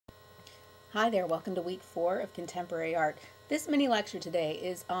Hi there, welcome to week 4 of Contemporary Art. This mini lecture today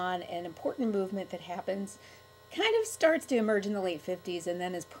is on an important movement that starts to emerge in the late 50s and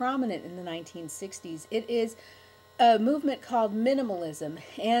then is prominent in the 1960s. It is a movement called minimalism,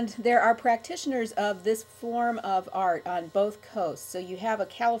 and there are practitioners of this form of art on both coasts. So you have a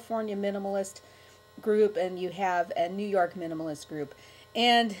California minimalist group and you have a New York minimalist group.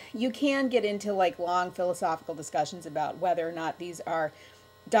 And you can get into like long philosophical discussions about whether or not these are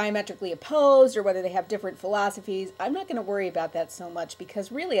diametrically opposed or whether they have different philosophies. I'm not going to worry about that so much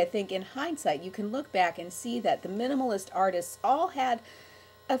because really I think in hindsight you can look back and see that the minimalist artists all had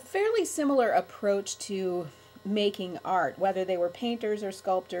a fairly similar approach to making art, whether they were painters or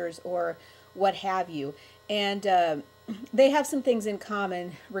sculptors or what have you. And they have some things in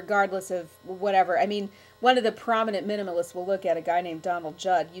common regardless of whatever. I mean, one of the prominent minimalists we'll look at, a guy named Donald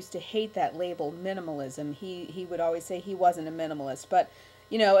Judd, used to hate that label minimalism. He would always say he wasn't a minimalist, but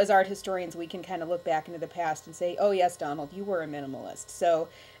you know, as art historians, we can kind of look back into the past and say, oh, yes, Donald, you were a minimalist. So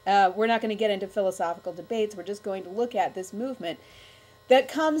we're not going to get into philosophical debates. We're just going to look at this movement that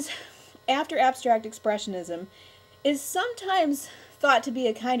comes after abstract expressionism, is sometimes thought to be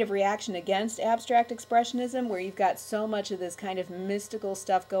a kind of reaction against abstract expressionism, where you've got so much of this kind of mystical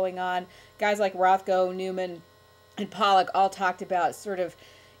stuff going on. Guys like Rothko, Newman, and Pollock all talked about sort of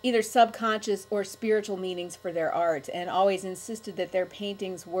either subconscious or spiritual meanings for their art, and always insisted that their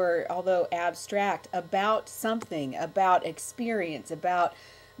paintings were, although abstract, about something, about experience, about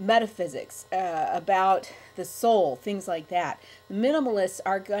metaphysics, about the soul, things like that. The minimalists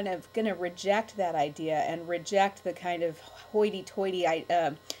are gonna reject that idea and reject the kind of hoity-toity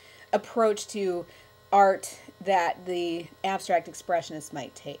approach to art that the abstract expressionists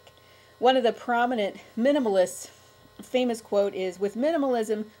might take. One of the prominent minimalists' famous quote is, "With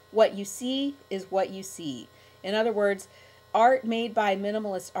minimalism, what you see is what you see." In other words, art made by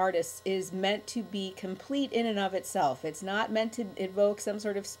minimalist artists is meant to be complete in and of itself. It's not meant to evoke some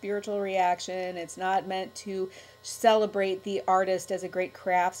sort of spiritual reaction. It's not meant to celebrate the artist as a great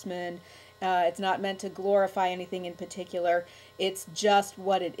craftsman. It's not meant to glorify anything in particular. It's just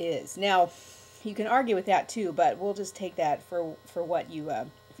what it is. Now, you can argue with that too, but we'll just take that for what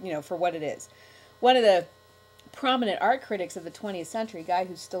for what it is. One of the prominent art critics of the 20th century, a guy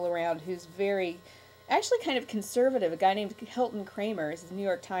who's still around, who's very, actually kind of conservative, a guy named Hilton Kramer, is a New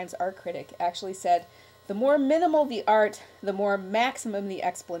York Times art critic, actually said, "The more minimal the art, the more maximum the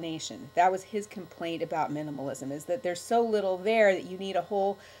explanation." That was his complaint about minimalism, is that there's so little there that you need a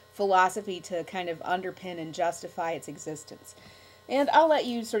whole philosophy to kind of underpin and justify its existence. And I'll let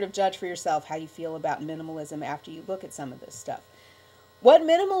you sort of judge for yourself how you feel about minimalism after you look at some of this stuff. What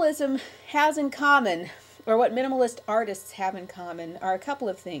minimalism has in common, or what minimalist artists have in common, are a couple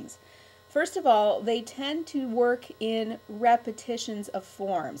of things. First of all, they tend to work in repetitions of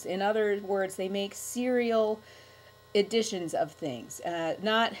forms. In other words, they make serial editions of things.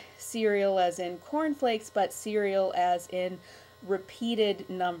 Not serial as in cornflakes, but serial as in repeated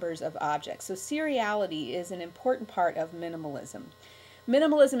numbers of objects. So seriality is an important part of minimalism.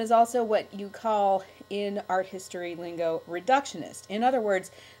 Minimalism is also what you call, in art history lingo, reductionist. In other words,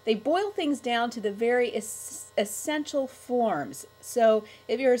 they boil things down to the very essential forms. So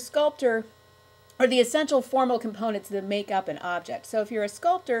if you're a sculptor, or the essential formal components that make up an object. So if you're a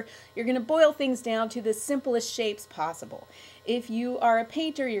sculptor, you're going to boil things down to the simplest shapes possible. If you are a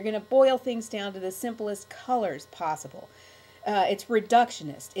painter, you're going to boil things down to the simplest colors possible. It's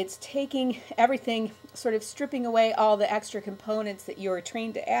reductionist. It's taking everything, sort of stripping away all the extra components that you're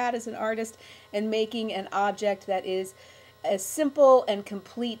trained to add as an artist, and making an object that is as simple and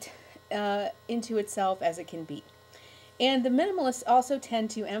complete into itself as it can be. And the minimalists also tend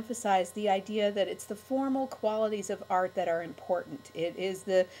to emphasize the idea that it's the formal qualities of art that are important. It is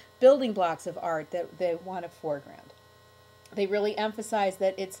the building blocks of art that they want to foreground. They really emphasize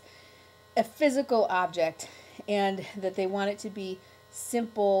that it's a physical object, and that they want it to be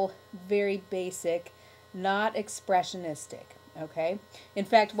simple, very basic, not expressionistic. Okay? In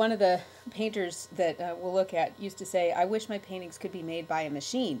fact, one of the painters that we'll look at used to say, "I wish my paintings could be made by a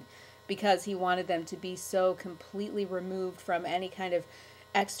machine," because he wanted them to be so completely removed from any kind of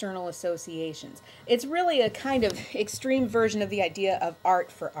external associations. It's really a kind of extreme version of the idea of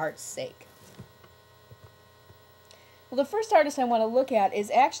art for art's sake. Well, the first artist I want to look at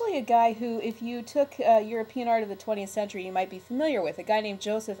is actually a guy who, if you took European art of the 20th century, you might be familiar with, a guy named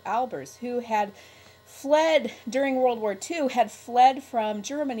Joseph Albers, who had fled during World War II, had fled from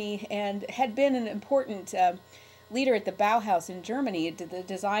Germany and had been an important leader at the Bauhaus in Germany, the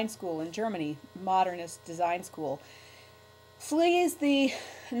design school in Germany, modernist design school. Flees the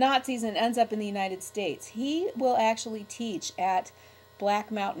Nazis and ends up in the United States. He will actually teach at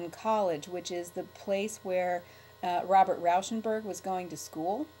Black Mountain College, which is the place where Robert Rauschenberg was going to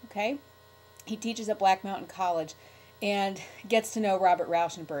school. Okay, he teaches at Black Mountain College and gets to know Robert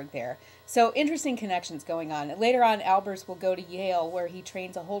Rauschenberg there. So interesting connections going on. Later on, Albers will go to Yale, where he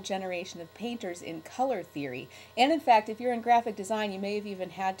trains a whole generation of painters in color theory. And in fact, if you're in graphic design, you may have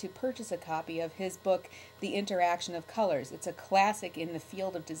even had to purchase a copy of his book, The Interaction of Colors. It's a classic in the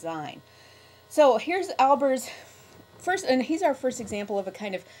field of design. So here's Albers' first, and he's our first example of a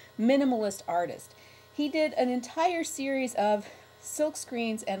kind of minimalist artist. He did an entire series of silk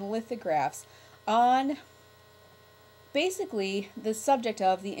screens and lithographs on basically the subject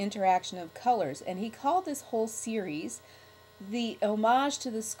of the interaction of colors, and he called this whole series the Homage to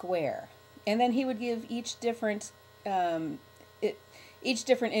the Square. And then he would give each different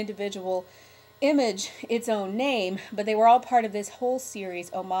individual image its own name, but they were all part of this whole series,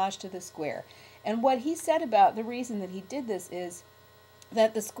 Homage to the Square. And what he said about the reason that he did this is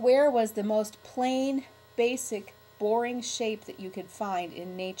that the square was the most plain, basic, boring shape that you could find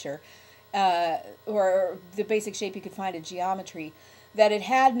in nature. Or the basic shape you could find in geometry, that it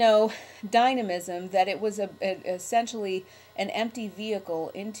had no dynamism, that it was essentially an empty vehicle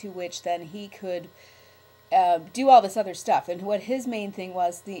into which then he could do all this other stuff. And what his main thing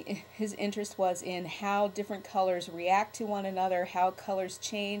was, his interest was in how different colors react to one another, how colors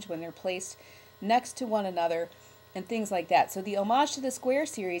change when they're placed next to one another, and things like that. So the Homage to the Square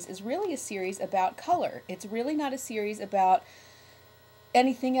series is really a series about color. It's really not a series about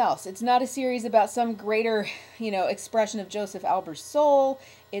anything else. It's not a series about some greater, expression of Joseph Albers' soul.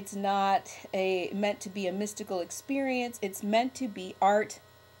 It's not meant to be a mystical experience. It's meant to be art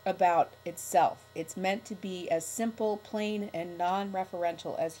about itself. It's meant to be as simple, plain, and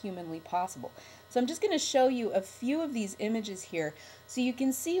non-referential as humanly possible. So I'm just going to show you a few of these images here so you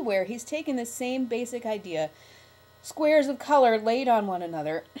can see where he's taken the same basic idea, squares of color laid on one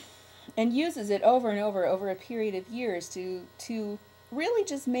another, and uses it over and over a period of years to really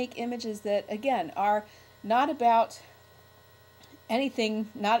just make images that, again, are not about anything.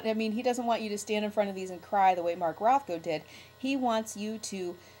 He doesn't want you to stand in front of these and cry the way Mark Rothko did. He wants you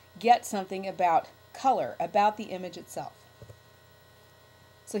to get something about color, about the image itself.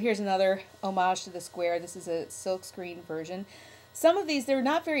 So here's another Homage to the Square. This is a silkscreen version. Some of these, they're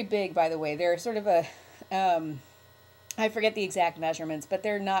not very big, by the way. They're sort of I forget the exact measurements, but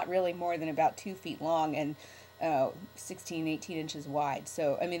they're not really more than about 2 feet long and 16, 18 inches wide.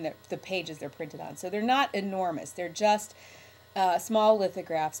 So, the pages they're printed on. So they're not enormous. They're just small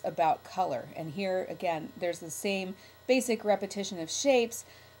lithographs about color. And here, again, there's the same basic repetition of shapes,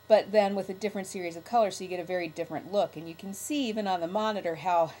 but then with a different series of colors, so you get a very different look. And you can see even on the monitor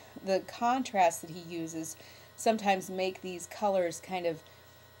how the contrast that he uses sometimes make these colors kind of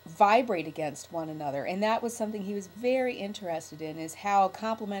vibrate against one another. And that was something he was very interested in, is how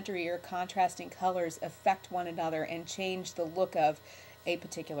complementary or contrasting colors affect one another and change the look of a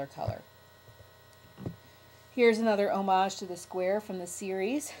particular color. Here's another Homage to the Square from the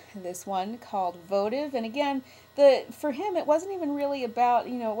series, this one called Votive. And again, for him, it wasn't even really about,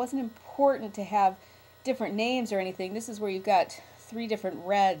 it wasn't important to have different names or anything. This is where you've got 3 different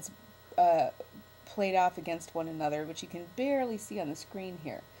reds played off against one another, which you can barely see on the screen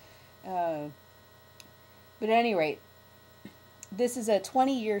here. But at any rate, this is a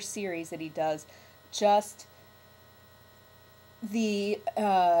 20-year series that he does, just the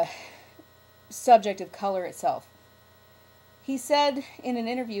subject of color itself. He said in an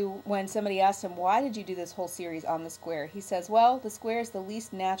interview when somebody asked him, why did you do this whole series on the square? He says, well, the square is the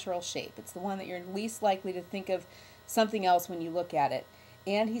least natural shape. It's the one that you're least likely to think of something else when you look at it.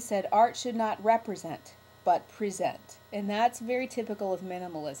 And he said, art should not represent, but present. And that's very typical of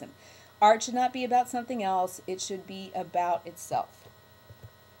minimalism. Art should not be about something else. It should be about itself.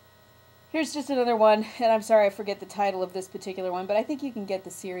 Here's just another one, and I'm sorry I forget the title of this particular one, but I think you can get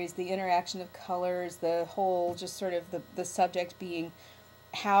the series, the interaction of colors, the whole, just sort of the subject being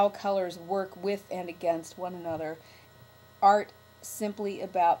how colors work with and against one another. Art simply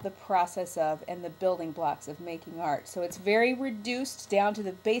about the process of and the building blocks of making art. So it's very reduced down to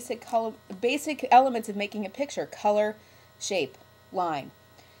the basic elements of making a picture: color, shape, line.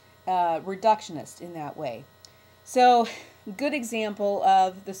 Reductionist in that way. So, good example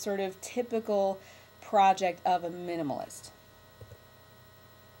of the sort of typical project of a minimalist.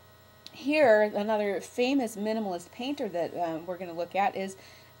 Here, another famous minimalist painter that we're going to look at is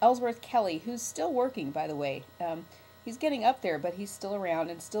Ellsworth Kelly, who's still working, by the way. He's getting up there, but he's still around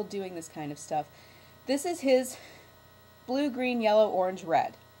and still doing this kind of stuff. This is his blue, green, yellow, orange,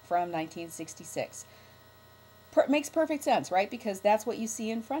 red from 1966. Makes perfect sense, right? Because that's what you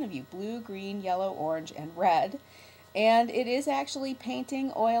see in front of you: blue, green, yellow, orange, and red. And it is actually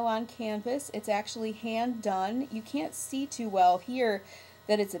painting oil on canvas. It's actually hand done. You can't see too well here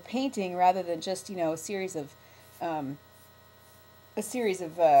that it's a painting rather than just, you know, a series of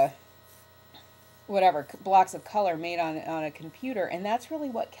whatever blocks of color made on a computer. And that's really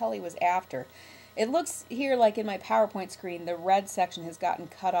what Kelly was after. It looks here like in my PowerPoint screen, the red section has gotten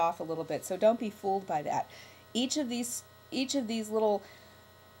cut off a little bit, so don't be fooled by that. Each of these little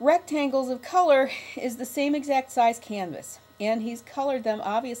rectangles of color is the same exact size canvas, and he's colored them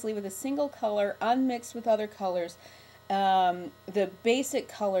obviously with a single color, unmixed with other colors. The basic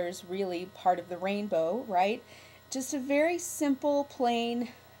colors really part of the rainbow, right? Just a very simple, plain,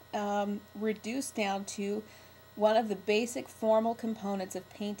 reduced down to one of the basic formal components of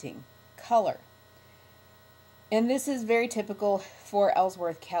painting, color. And this is very typical for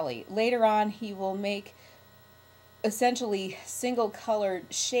Ellsworth Kelly. Later on, he will make essentially single colored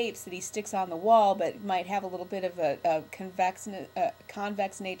shapes that he sticks on the wall, but might have a little bit of a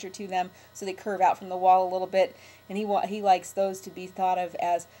convex nature to them, so they curve out from the wall a little bit, and he likes those to be thought of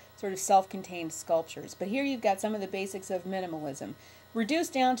as sort of self-contained sculptures. But here you've got some of the basics of minimalism,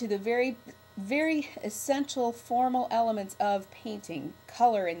 reduced down to the very, very essential formal elements of painting,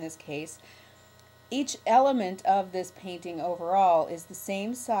 color in this case. Each element of this painting overall is the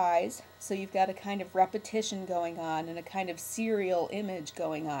same size, so you've got a kind of repetition going on and a kind of serial image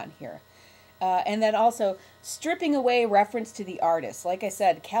going on here. And then also stripping away reference to the artist. Like I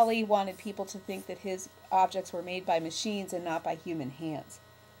said, Kelly wanted people to think that his objects were made by machines and not by human hands.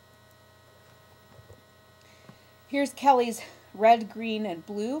 Here's Kelly's red, green, and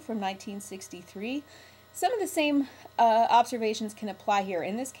blue from 1963. Some of the same observations can apply here.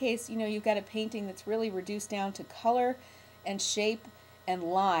 In this case, you know, you've got a painting that's really reduced down to color and shape and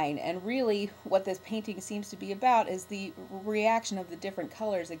line, and really what this painting seems to be about is the reaction of the different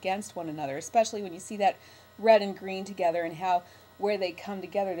colors against one another, especially when you see that red and green together, and how where they come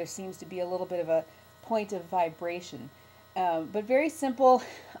together there seems to be a little bit of a point of vibration. But very simple,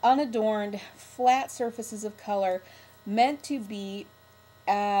 unadorned, flat surfaces of color meant to be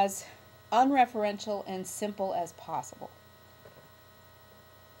as unreferential and simple as possible.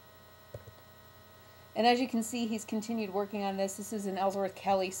 And as you can see, he's continued working on this. This is an Ellsworth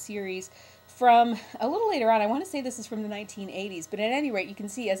Kelly series from a little later on. I want to say this is from the 1980s, but at any rate, you can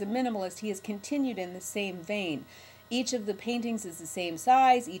see as a minimalist, he has continued in the same vein. Each of the paintings is the same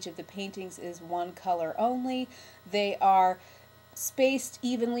size. Each of the paintings is one color only. They are spaced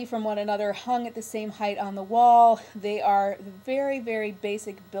evenly from one another, hung at the same height on the wall. They are very, very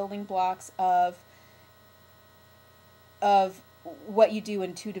basic building blocks of what you do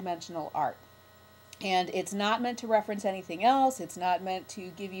in two-dimensional art. And it's not meant to reference anything else. It's not meant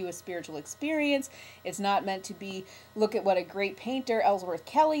to give you a spiritual experience. It's not meant to be, look at what a great painter Ellsworth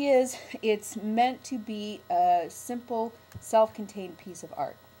Kelly is. It's meant to be a simple, self-contained piece of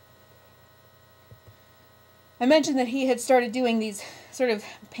art. I mentioned that he had started doing these sort of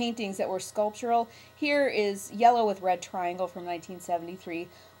paintings that were sculptural. Here is Yellow with Red Triangle from 1973,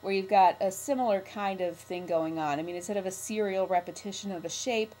 where you've got a similar kind of thing going on. I mean, instead of a serial repetition of a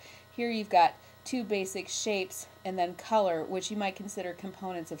shape, here you've got two basic shapes and then color, which you might consider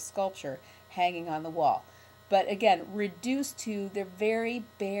components of sculpture, hanging on the wall. But again, reduced to the very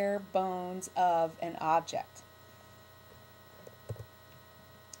bare bones of an object.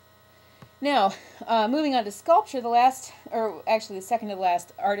 Now, moving on to sculpture, the second to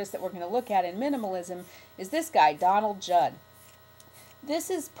last artist that we're going to look at in minimalism is this guy, Donald Judd. This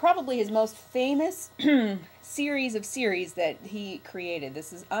is probably his most famous series that he created.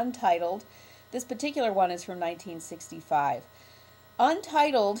 This is Untitled. This particular one is from 1965.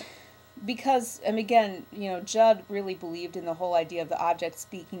 Untitled because, and again, you know, Judd really believed in the whole idea of the object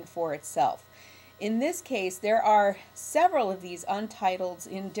speaking for itself. In this case, there are several of these Untitles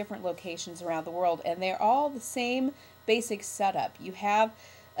in different locations around the world, and they're all the same basic setup. You have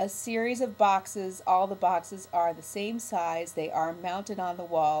a series of boxes. All the boxes are the same size. They are mounted on the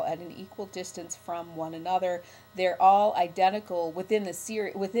wall at an equal distance from one another. They're all identical within the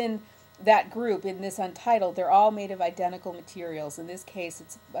series, within that group. In this Untitled, they're all made of identical materials. In this case,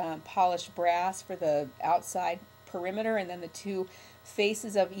 it's polished brass for the outside perimeter, and then the two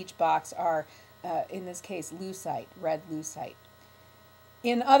faces of each box are, in this case, lucite, red lucite.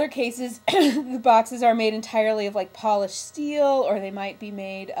 In other cases, the boxes are made entirely of like polished steel, or they might be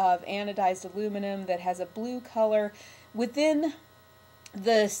made of anodized aluminum that has a blue color. Within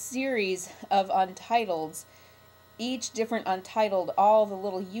the series of Untitles, each different Untitled, all the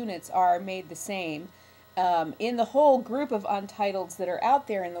little units are made the same. In the whole group of Untitles that are out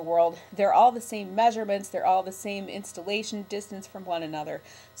there in the world, they're all the same measurements, they're all the same installation distance from one another.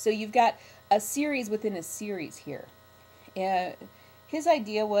 So you've got a series within a series here. his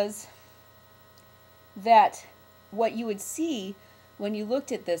idea was that what you would see when you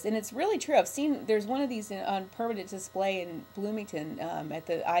looked at this, and it's really true. I've seen, there's one of these on permanent display in Bloomington at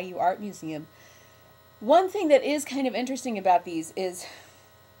the IU Art Museum. One thing that is kind of interesting about these is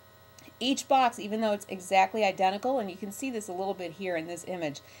each box, even though it's exactly identical, and you can see this a little bit here in this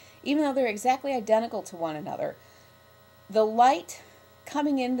image, even though they're exactly identical to one another, the light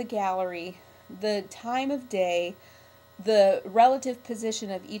coming in the gallery, the time of day, the relative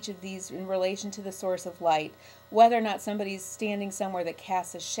position of each of these in relation to the source of light, whether or not somebody's standing somewhere that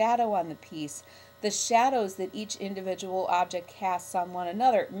casts a shadow on the piece, the shadows that each individual object casts on one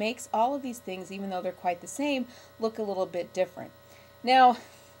another, makes all of these things, even though they're quite the same, look a little bit different. Now,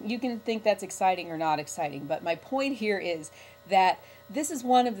 you can think that's exciting or not exciting, but my point here is that this is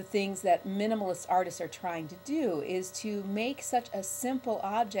one of the things that minimalist artists are trying to do, is to make such a simple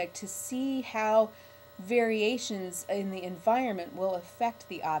object to see how variations in the environment will affect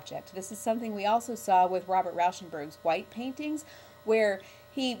the object. This is something we also saw with Robert Rauschenberg's white paintings, where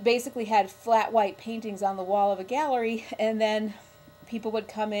he basically had flat white paintings on the wall of a gallery, and then people would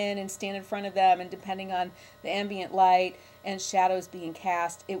come in and stand in front of them, and depending on the ambient light and shadows being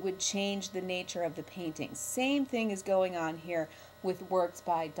cast, it would change the nature of the painting. Same thing is going on here with works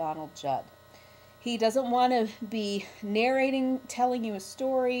by Donald Judd. He doesn't want to be narrating, telling you a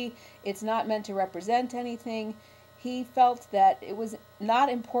story. It's not meant to represent anything. He felt that it was not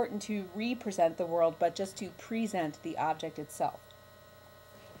important to represent the world, but just to present the object itself.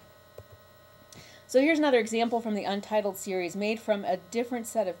 So here's another example from the Untitled series, made from a different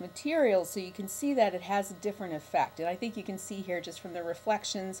set of materials, so you can see that it has a different effect. And I think you can see here just from the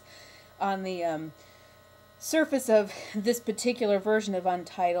reflections on the surface of this particular version of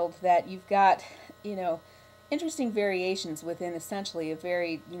Untitled that you've got, you know, interesting variations within essentially a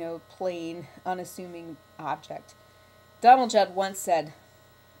very, you know, plain, unassuming object. Donald Judd once said,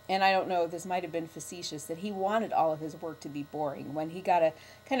 and I don't know, this might have been facetious, that he wanted all of his work to be boring. When he got a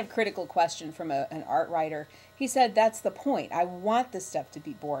kind of critical question from an art writer, he said, that's the point. I want this stuff to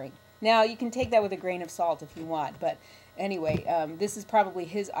be boring. Now, you can take that with a grain of salt if you want, but anyway, this is probably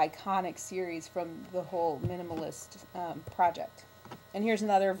his iconic series from the whole minimalist project. And here's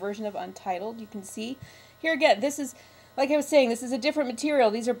another version of Untitled. You can see here again, this is, like I was saying, this is a different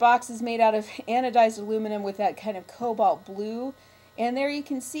material. These are boxes made out of anodized aluminum with that kind of cobalt blue. And there you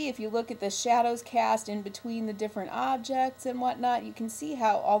can see, if you look at the shadows cast in between the different objects and whatnot, you can see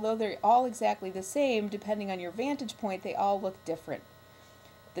how, although they're all exactly the same, depending on your vantage point, they all look different.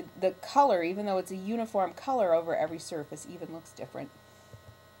 The color, even though it's a uniform color over every surface, even looks different.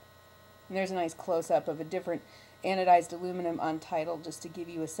 And there's a nice close-up of a different anodized aluminum Untitled, just to give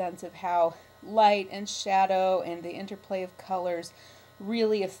you a sense of how light and shadow and the interplay of colors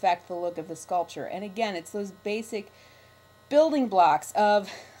really affect the look of the sculpture. And again, it's those basic building blocks of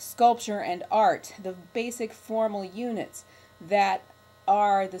sculpture and art, the basic formal units that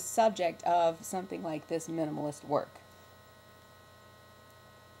are the subject of something like this minimalist work.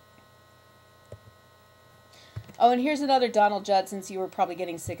 Oh, and here's another Donald Judd, since you were probably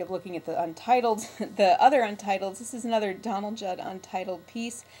getting sick of looking at the Untitled, the other Untitles. This is another Donald Judd Untitled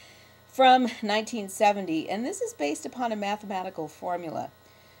piece from 1970, and this is based upon a mathematical formula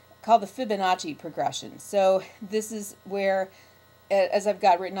called the Fibonacci progression. So this is where, as I've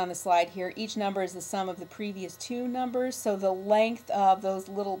got written on the slide here, each number is the sum of the previous two numbers. So the length of those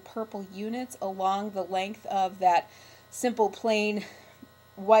little purple units along the length of that simple plain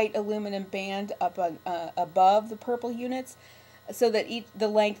white aluminum band up above the purple units, so that the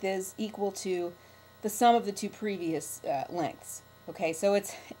length is equal to the sum of the two previous lengths. Okay, so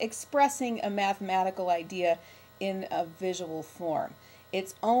it's expressing a mathematical idea in a visual form.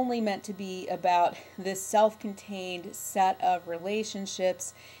 It's only meant to be about this self-contained set of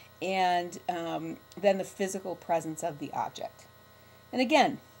relationships and then the physical presence of the object. And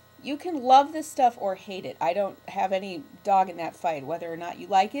again, you can love this stuff or hate it. I don't have any dog in that fight, whether or not you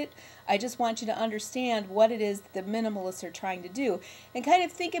like it. I just want you to understand what it is that the minimalists are trying to do, and kind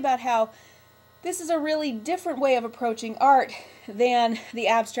of think about how this is a really different way of approaching art than the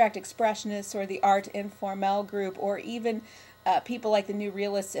abstract expressionists or the art informel group, or even people like the New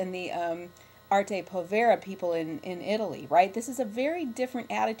Realists and the Arte Povera people in Italy, right? This is a very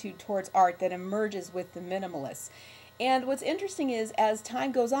different attitude towards art that emerges with the minimalists. And what's interesting is, as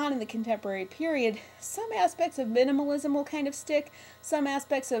time goes on in the contemporary period, some aspects of minimalism will kind of stick, some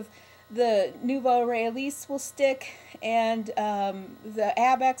aspects of the Nouveau Realistes will stick, and the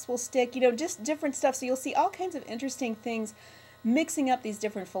Abex will stick, you know, just different stuff. So you'll see all kinds of interesting things mixing up these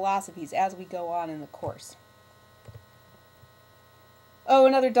different philosophies as we go on in the course. Oh,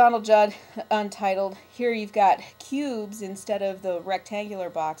 another Donald Judd, untitled. Here you've got cubes instead of the rectangular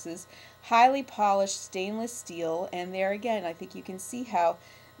boxes, highly polished stainless steel, and there again, I think you can see how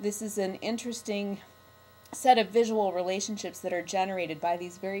this is an interesting set of visual relationships that are generated by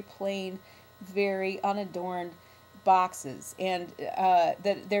these very plain, very unadorned boxes, and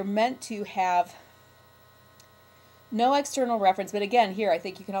that they're meant to have no external reference. But again, here I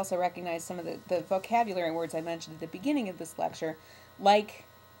think you can also recognize some of the vocabulary words I mentioned at the beginning of this lecture, like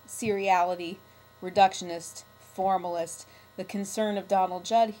seriality, reductionist, formalist. The concern of Donald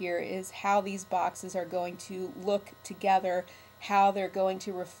Judd here is how these boxes are going to look together, how they're going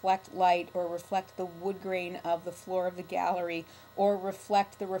to reflect light or reflect the wood grain of the floor of the gallery or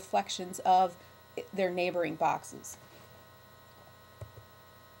reflect the reflections of their neighboring boxes.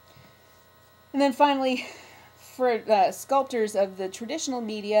 And then finally, for sculptors of the traditional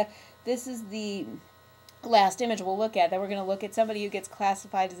media, this is the last image we'll look at. Then we're going to look at somebody who gets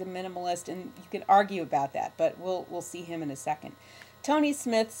classified as a minimalist, and you can argue about that, but we'll see him in a second. Tony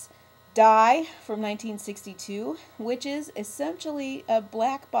Smith's Die from 1962, which is essentially a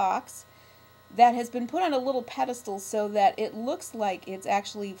black box that has been put on a little pedestal so that it looks like it's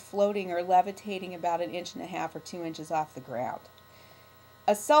actually floating or levitating about 1.5 inches or 2 inches off the ground.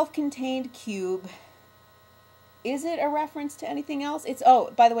 A self-contained cube. Is it a reference to anything else? It's,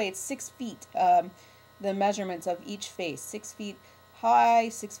 oh, by the way, it's 6 feet. The measurements of each face, 6 feet high,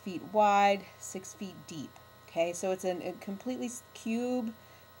 6 feet wide, 6 feet deep. Okay, so it's a completely cube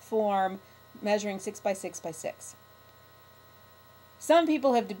form measuring 6 by 6 by 6. Some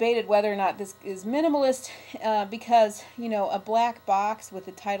people have debated whether or not this is minimalist because, you know, a black box with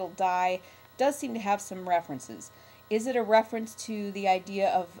the title Die does seem to have some references. Is it a reference to the idea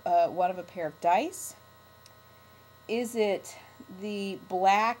of one of a pair of dice? Is it the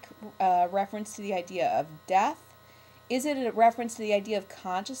black reference to the idea of death? Is it a reference to the idea of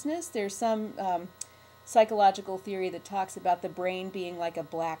consciousness? There's some psychological theory that talks about the brain being like a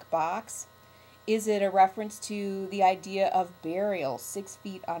black box. Is it a reference to the idea of burial, 6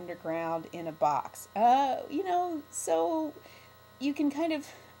 feet underground in a box? You know, so you can kind of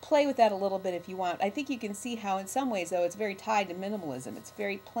play with that a little bit if you want. I think you can see how in some ways, though, it's very tied to minimalism. It's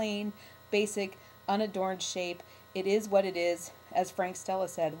very plain, basic, unadorned shape. It is what it is. As Frank Stella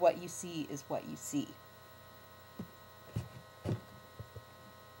said, what you see is what you see.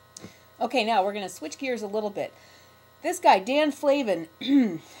 Okay, now we're going to switch gears a little bit. This guy, Dan Flavin,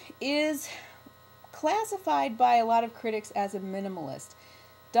 is classified by a lot of critics as a minimalist.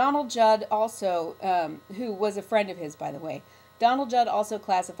 Donald Judd also, who was a friend of his, by the way, Donald Judd also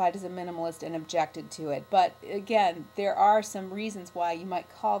classified as a minimalist and objected to it. But again, there are some reasons why you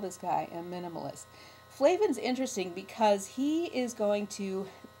might call this guy a minimalist. Flavin's interesting because he is going to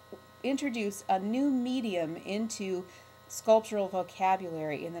introduce a new medium into sculptural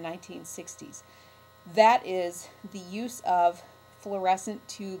vocabulary in the 1960s. That is the use of fluorescent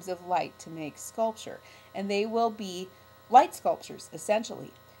tubes of light to make sculpture. And they will be light sculptures,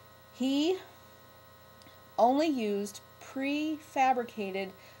 essentially. He only used prefabricated,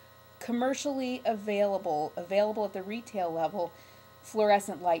 commercially available at the retail level,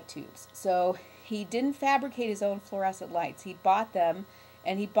 fluorescent light tubes. So he didn't fabricate his own fluorescent lights. He bought them,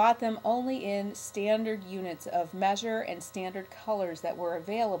 and he bought them only in standard units of measure and standard colors that were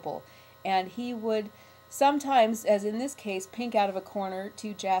available. And he would sometimes, as in this case, pink out of a corner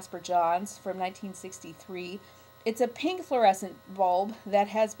to Jasper Johns from 1963. It's a pink fluorescent bulb that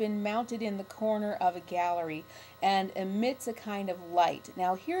has been mounted in the corner of a gallery and emits a kind of light.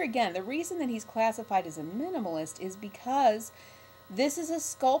 Now here again, the reason that he's classified as a minimalist is because this is a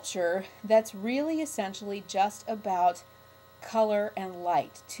sculpture that's really essentially just about color and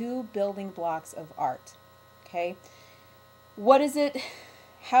light, two building blocks of art. Okay? What is it?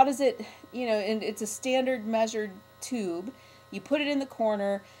 How does it, you know, and it's a standard measured tube. You put it in the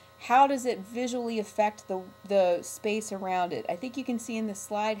corner. How does it visually affect the space around it? I think you can see in the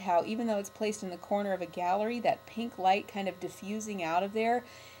slide how even though it's placed in the corner of a gallery, that pink light kind of diffusing out of there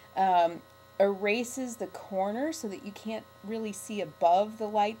erases the corner so that you can't really see above the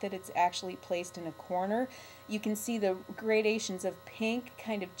light that it's actually placed in a corner. You can see the gradations of pink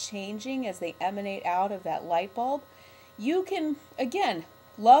kind of changing as they emanate out of that light bulb. You can, again,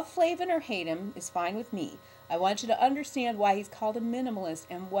 love Flavin or hate him is fine with me. I want you to understand why he's called a minimalist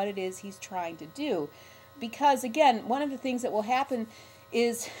and what it is he's trying to do. Because, again, one of the things that will happen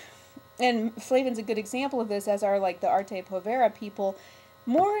is, and Flavin's a good example of this, as are like the Arte Povera people,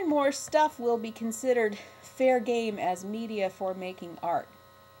 more and more stuff will be considered fair game as media for making art.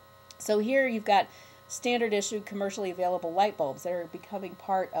 So here you've got standard issue, commercially available light bulbs that are becoming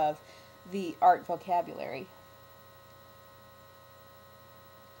part of the art vocabulary.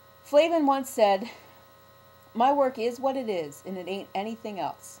 Flavin once said, "My work is what it is, and it ain't anything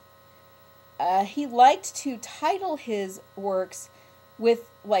else." He liked to title his works with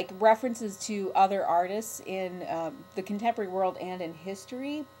like references to other artists in the contemporary world and in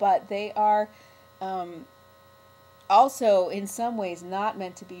history, but they are also in some ways not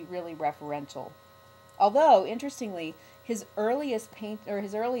meant to be really referential. Although, interestingly, his earliest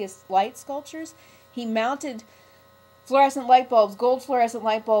light sculptures, he mounted fluorescent light bulbs, gold fluorescent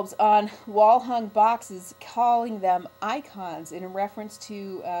light bulbs, on wall-hung boxes, calling them icons in reference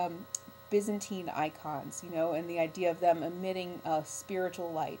to Byzantine icons, and the idea of them emitting a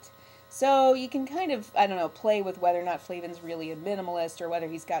spiritual light. So you can kind of, I don't know, play with whether or not Flavin's really a minimalist or whether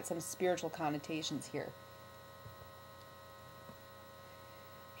he's got some spiritual connotations here.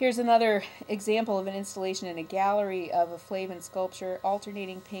 Here's another example of an installation in a gallery of a Flavin sculpture,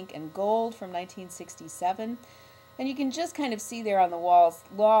 Alternating Pink and Gold, from 1967. And you can just kind of see there on the walls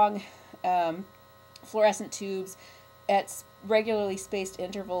long fluorescent tubes at regularly spaced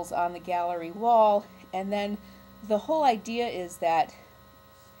intervals on the gallery wall. And then the whole idea is that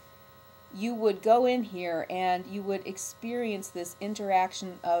you would go in here and you would experience this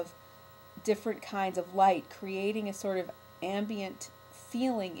interaction of different kinds of light, creating a sort of ambient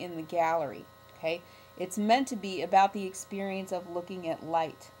feeling in the gallery. Okay, it's meant to be about the experience of looking at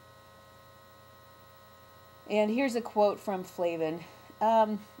light. And here's a quote from Flavin.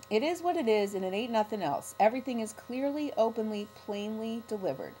 "It is what it is, and it ain't nothing else. Everything is clearly, openly, plainly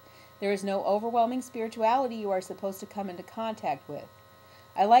delivered. There is no overwhelming spirituality you are supposed to come into contact with.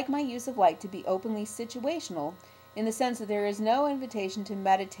 I like my use of light to be openly situational, in the sense that there is no invitation to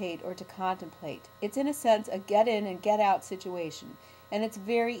meditate or to contemplate. It's in a sense a get in and get out situation, and it's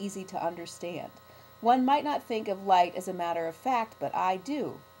very easy to understand. One might not think of light as a matter of fact, but I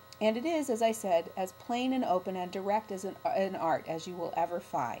do. And it is, as I said, as plain and open and direct as an art as you will ever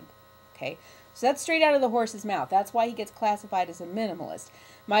find." Okay, so that's straight out of the horse's mouth. That's why he gets classified as a minimalist.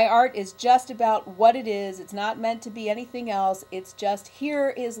 My art is just about what it is. It's not meant to be anything else. It's just, here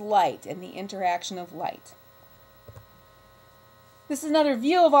is light and the interaction of light. This is another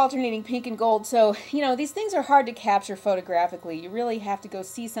view of Alternating Pink and Gold. So, these things are hard to capture photographically. You really have to go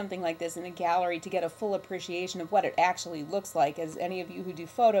see something like this in a gallery to get a full appreciation of what it actually looks like. As any of you who do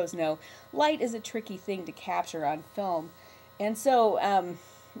photos know, light is a tricky thing to capture on film. And so,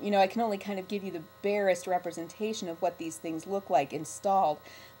 I can only kind of give you the barest representation of what these things look like installed.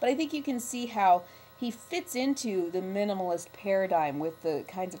 But I think you can see how he fits into the minimalist paradigm with the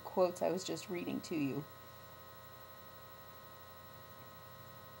kinds of quotes I was just reading to you.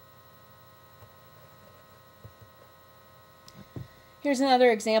 Here's another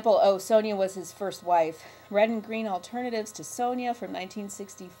example. Oh, Sonia was his first wife. Red and green alternatives to Sonia from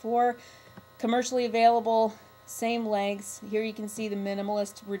 1964. Commercially available, same lengths. Here you can see the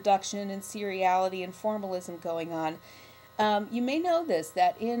minimalist reduction and seriality and formalism going on. You may know this,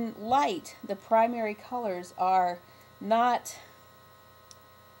 that in light, the primary colors are not,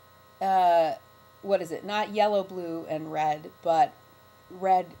 not yellow, blue, and red, but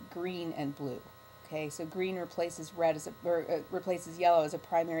red, green, and blue. Okay, so green replaces replaces yellow as a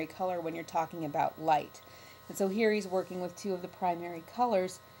primary color when you're talking about light. And so here he's working with two of the primary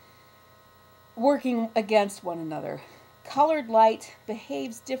colors working against one another. Colored light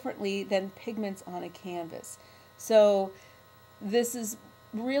behaves differently than pigments on a canvas. So this is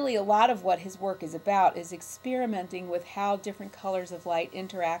really a lot of what his work is about, is experimenting with how different colors of light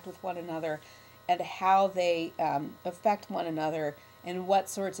interact with one another and how they affect one another and what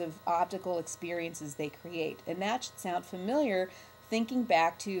sorts of optical experiences they create. And that should sound familiar thinking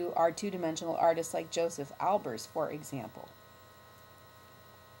back to our two-dimensional artists like Joseph Albers, for example.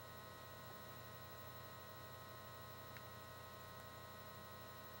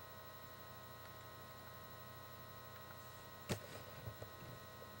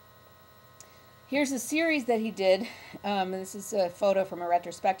 Here's a series that he did. This is a photo from a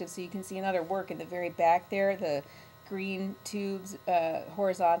retrospective, so you can see another work in the very back there, the green tubes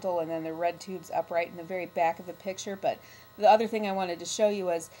horizontal and then the red tubes upright in the very back of the picture. But the other thing I wanted to show you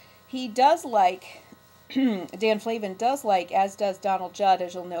was he does like, Dan Flavin does like, as does Donald Judd,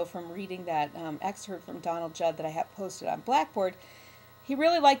 as you'll know from reading that excerpt from Donald Judd that I have posted on Blackboard. He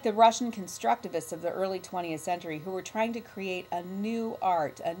really liked the Russian constructivists of the early 20th century who were trying to create a new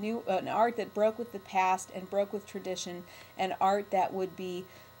art, an art that broke with the past and broke with tradition, an art that would be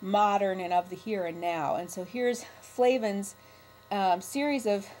modern and of the here and now. And so here's Flavin's series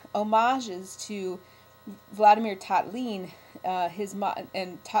of homages to Vladimir Tatlin,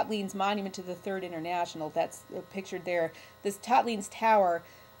 and Tatlin's monument to the Third International. That's pictured there. This Tatlin's tower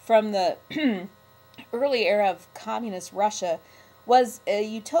from the early era of communist Russia was a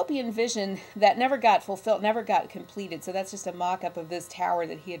utopian vision that never got fulfilled, never got completed. So that's just a mock-up of this tower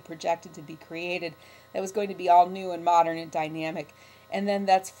that he had projected to be created that was going to be all new and modern and dynamic. And then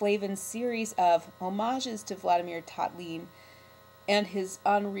that's Flavin's series of homages to Vladimir Tatlin and his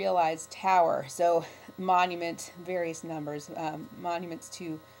unrealized tower. So monument, various numbers, monuments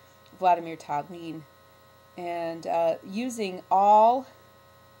to Vladimir Tatlin, and using all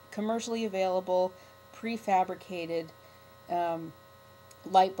commercially available prefabricated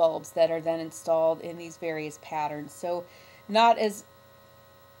light bulbs that are then installed in these various patterns. So not as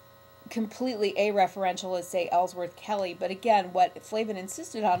completely a-referential as, say, Ellsworth Kelly, but again, what Flavin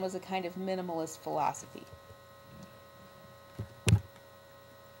insisted on was a kind of minimalist philosophy.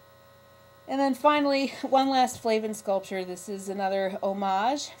 And then finally, one last Flavin sculpture. This is another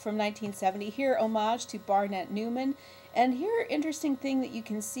homage from 1970. Here, homage to Barnett Newman. And here, interesting thing that you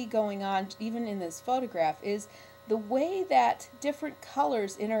can see going on, even in this photograph, is the way that different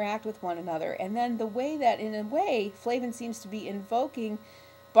colors interact with one another. And then the way that, in a way, Flavin seems to be invoking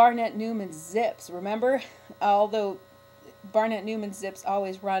Barnett Newman's zips. Remember, although Barnett Newman's zips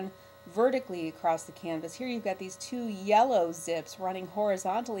always run vertically across the canvas, here you've got these two yellow zips running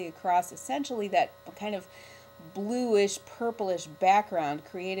horizontally across essentially that kind of bluish, purplish background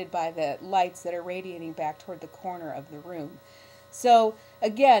created by the lights that are radiating back toward the corner of the room. So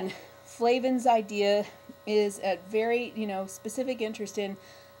again, Flavin's idea is a very, specific interest in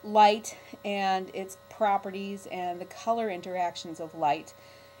light and its properties and the color interactions of light.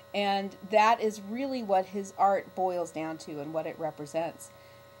 And that is really what his art boils down to and what it represents.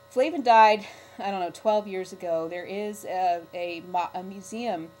 Flavin died, 12 years ago. There is a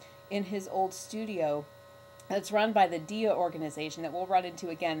museum in his old studio that's run by the DIA organization that we'll run into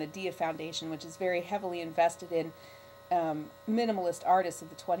again, the DIA Foundation, which is very heavily invested in minimalist artists of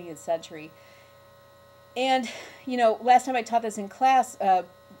the 20th century. And, last time I taught this in class, a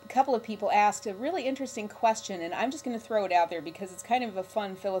couple of people asked a really interesting question, and I'm just going to throw it out there because it's kind of a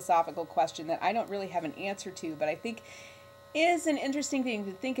fun philosophical question that I don't really have an answer to, but I think is an interesting thing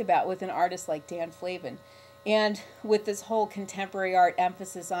to think about with an artist like Dan Flavin, and with this whole contemporary art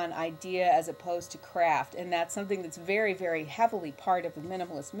emphasis on idea as opposed to craft, and that's something that's very, very heavily part of the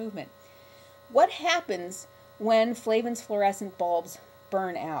minimalist movement. What happens when Flavin's fluorescent bulbs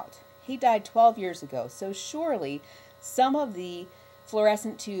burn out? He died 12 years ago, so surely some of the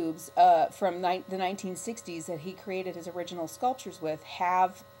fluorescent tubes from the 1960s that he created his original sculptures with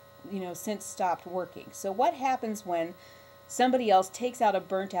have, since stopped working. So what happens when somebody else takes out a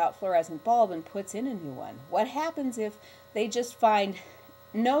burnt out fluorescent bulb and puts in a new one? What happens if they just find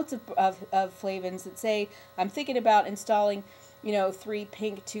notes of Flavin's that say, I'm thinking about installing 3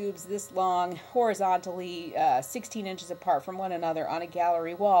 pink tubes this long, horizontally 16 inches apart from one another on a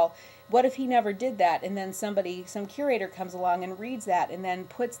gallery wall. What if he never did that, and then some curator comes along and reads that and then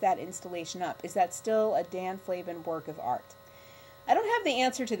puts that installation up? Is that still a Dan Flavin work of art? I don't have the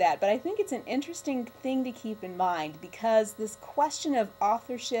answer to that, but I think it's an interesting thing to keep in mind, because this question of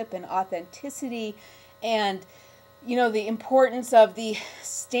authorship and authenticity and the importance of the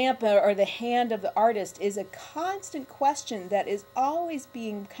stamp or the hand of the artist is a constant question that is always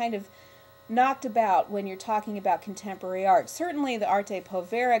being kind of knocked about when you're talking about contemporary art. Certainly the Arte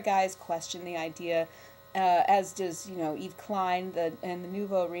Povera guys question the idea, as does, Yves Klein and the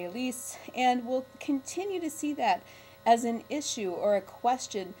Nouveau Realistes, and we'll continue to see that as an issue or a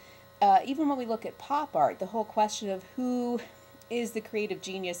question, even when we look at pop art, the whole question of who is the creative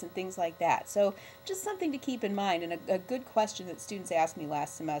genius and things like that. So just something to keep in mind, and a good question that students asked me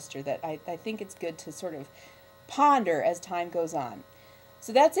last semester that I think it's good to sort of ponder as time goes on.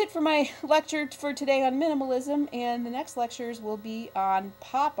 So that's it for my lecture for today on minimalism, and the next lectures will be on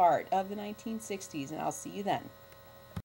pop art of the 1960s, and I'll see you then.